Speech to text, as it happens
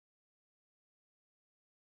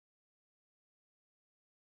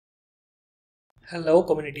Hello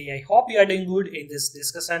community, I hope you are doing good. In this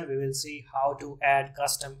discussion we will see how to add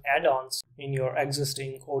custom add-ons in your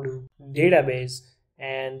existing Odoo database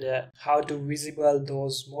and how to visible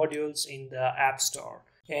those modules in the App Store.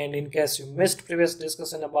 And in case you missed previous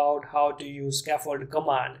discussion about how to use scaffold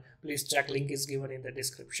command, please check, link is given in the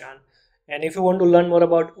description. And if you want to learn more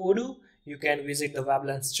about Odoo, you can visit the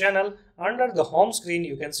Weblearns channel. Under the home screen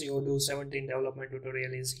you can see Odoo 17 development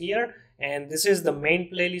tutorial is here, and this is the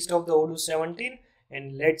main playlist of the Odoo 17.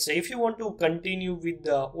 And let's say if you want to continue with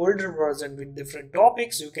the older version with different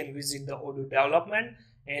topics, you can visit the Odoo development,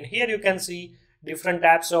 and here you can see different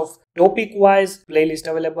types of topic wise playlist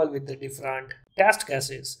available with the different test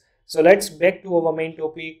cases. So let's back to our main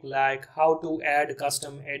topic, like how to add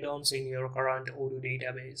custom add-ons in your current Odoo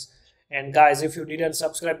database. And guys, if you didn't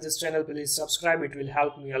subscribe this channel, please subscribe, it will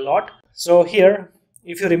help me a lot. So here,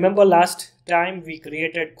 if you remember last time we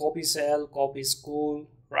created copy cell, copy school,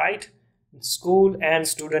 right? School and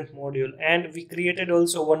student module, and we created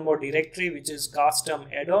also one more directory which is custom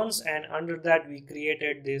add-ons, and under that we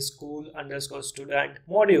created this school_student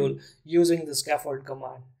module using the scaffold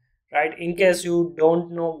command, right? In case you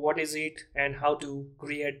don't know what is it and how to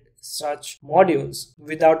create such modules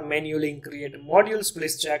without manually create modules,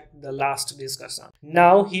 please check the last discussion.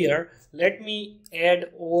 Now here let me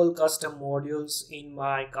add all custom modules in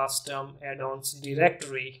my custom add-ons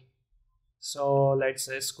directory. So let's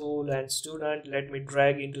say school and student, let me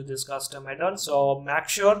drag into this custom add-on. So make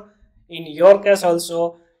sure in your case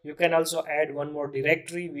also you can also add one more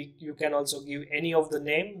directory. You can also give any of the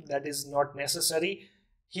name, that is not necessary.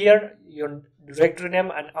 Here your directory name,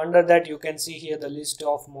 and under that you can see here the list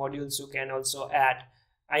of modules you can also add,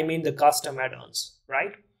 I mean the custom add-ons,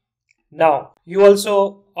 right? Now you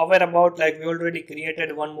also aware about, like, we already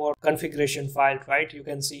created one more configuration file, right? You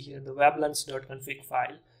can see here the weblearns.config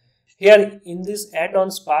file. Here in this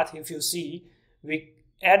add-ons path, if you see, we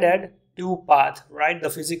added two paths, right? The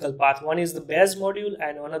physical path, one is the base module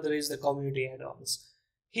and another is the community add-ons.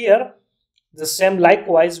 Here the same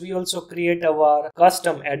likewise we also create our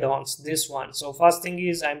custom add-ons, this one. So first thing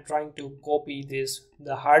is I'm trying to copy this,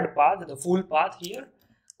 the hard path, the full path here,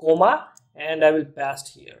 comma, and I will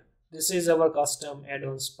paste here. This is our custom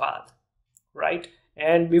add-ons path, right?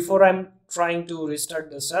 And before I'm trying to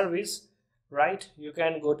restart the service, right, you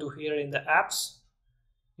can go to here in the apps.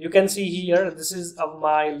 You can see here this is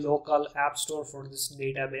my local app store for this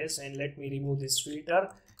database, and let me remove this filter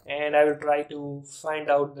and I will try to find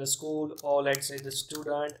out the school, or let's say the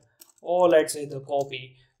student, or let's say the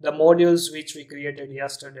copy, the modules which we created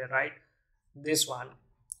yesterday, right? This one.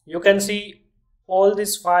 You can see all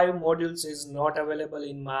these 5 modules is not available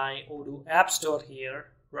in my Odoo app store here,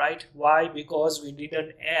 right? Why? Because we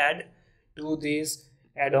didn't add to this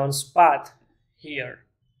add-ons path here.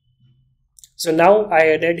 So now I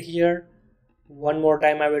added here. One more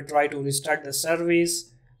time I will try to restart the service.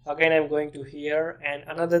 Again I'm going to here, and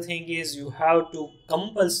another thing is you have to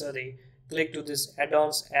compulsory click to this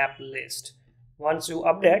add-ons app list. Once you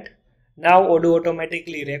update, now Odoo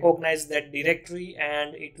automatically recognize that directory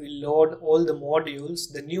and it will load all the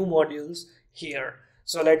modules, the new modules here.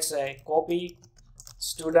 So let's say copy,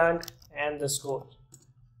 student and the school.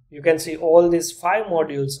 You can see all these 5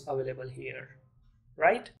 modules available here,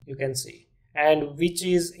 right? You can see, and which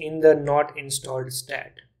is in the not installed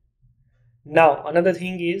state. Now another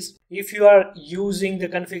thing is, if you are using the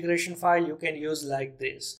configuration file, you can use like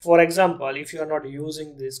this. For example, if you are not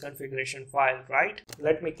using this configuration file, right?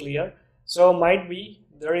 Let me clear. So might be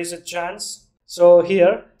there is a chance. So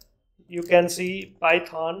here you can see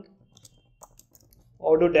Python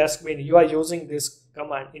odoo-bin. You are using this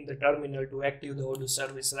command in the terminal to active the Odoo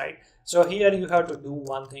service, right? So here you have to do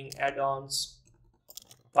one thing, add-ons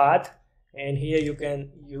path, and here you can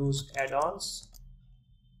use add-ons.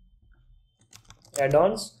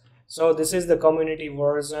 So this is the community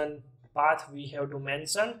version path we have to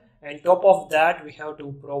mention, and top of that we have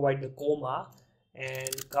to provide the comma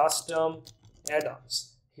and custom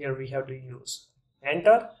add-ons. Here we have to use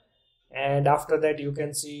enter, and after that you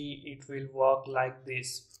can see it will work like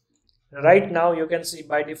this. Right now you can see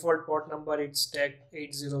by default port number it's tag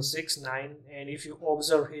 8069, and if you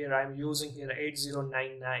observe here I'm using here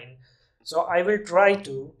 8099. So I will try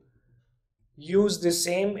to use the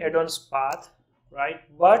same add-ons path, right?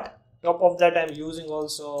 But top of that I'm using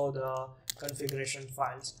also the configuration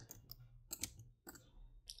files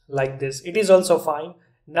like this. It is also fine.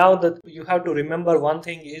 Now that you have to remember one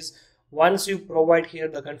thing is, once you provide here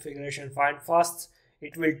the configuration file, first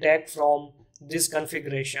it will take from this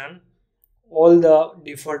configuration all the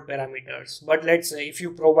default parameters. But let's say if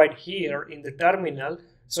you provide here in the terminal,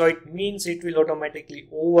 so it means it will automatically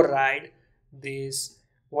override this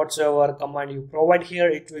whatsoever command you provide here,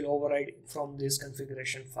 it will override from this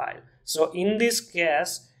configuration file. So in this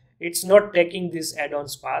case, it's not taking this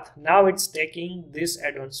add-ons path. Now it's taking this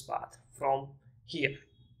add-ons path from here.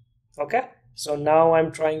 Okay, so now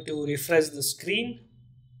I'm trying to refresh the screen,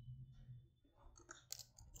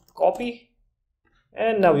 copy,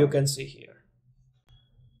 and now you can see here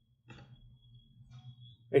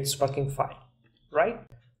it's working fine, right?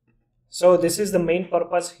 So this is the main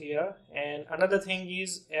purpose here. And another thing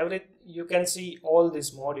is you can see all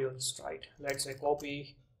these modules, right? Let's say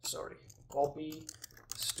copy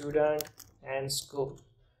student and school.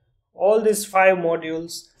 All these 5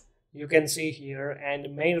 modules you can see here,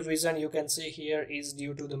 and main reason you can see here is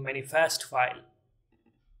due to the manifest file,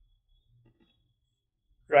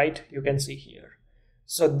 right? You can see here.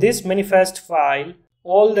 So this manifest file,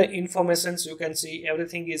 all the informations you can see,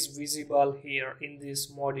 everything is visible here in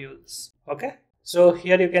these modules. Okay, so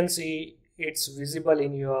here you can see it's visible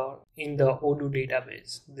in the Odoo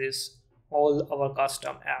database, this all our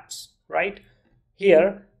custom apps, right?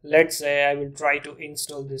 Here, let's say I will try to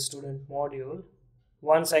install this student module.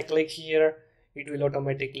 Once I click here, it will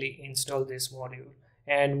automatically install this module,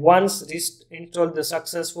 and once this installed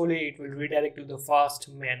successfully, it will redirect to the first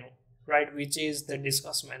menu, right, which is the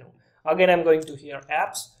discuss menu. Again, I'm going to here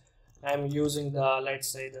apps. I'm using the, let's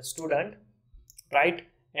say, the student, right?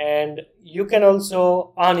 And you can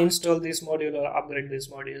also uninstall this module or upgrade this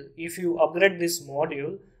module. If you upgrade this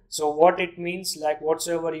module, so what it means, like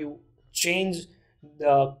whatsoever you change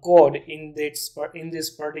the code in this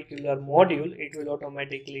particular module, it will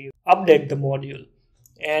automatically update the module.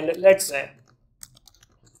 And let's say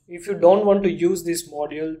if you don't want to use this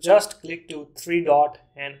module, just click to 3 dot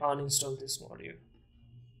and uninstall this module.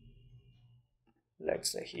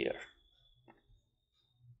 Let's say here,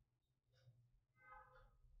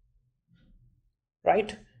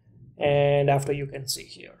 right? And after you can see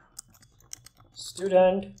here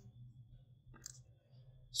student.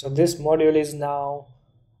 So this module is now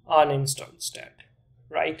uninstalled state,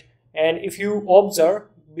 right? And if you observe,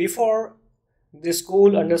 before the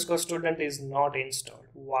school underscore student is not installed.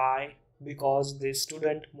 Why? Because the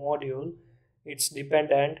student module, it's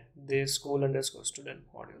dependent the school underscore student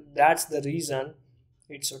module. That's the reason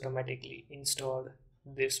it's automatically installed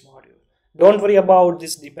this module. Don't worry about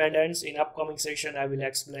this dependence. In upcoming session, I will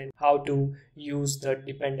explain how to use the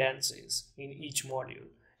dependencies in each module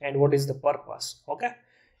and what is the purpose. Okay.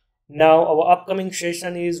 Now our upcoming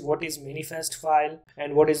session is what is manifest file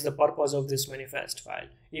and what is the purpose of this manifest file.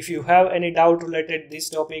 If you have any doubt related to this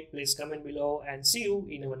topic, please comment below, and see you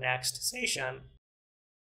in our next session.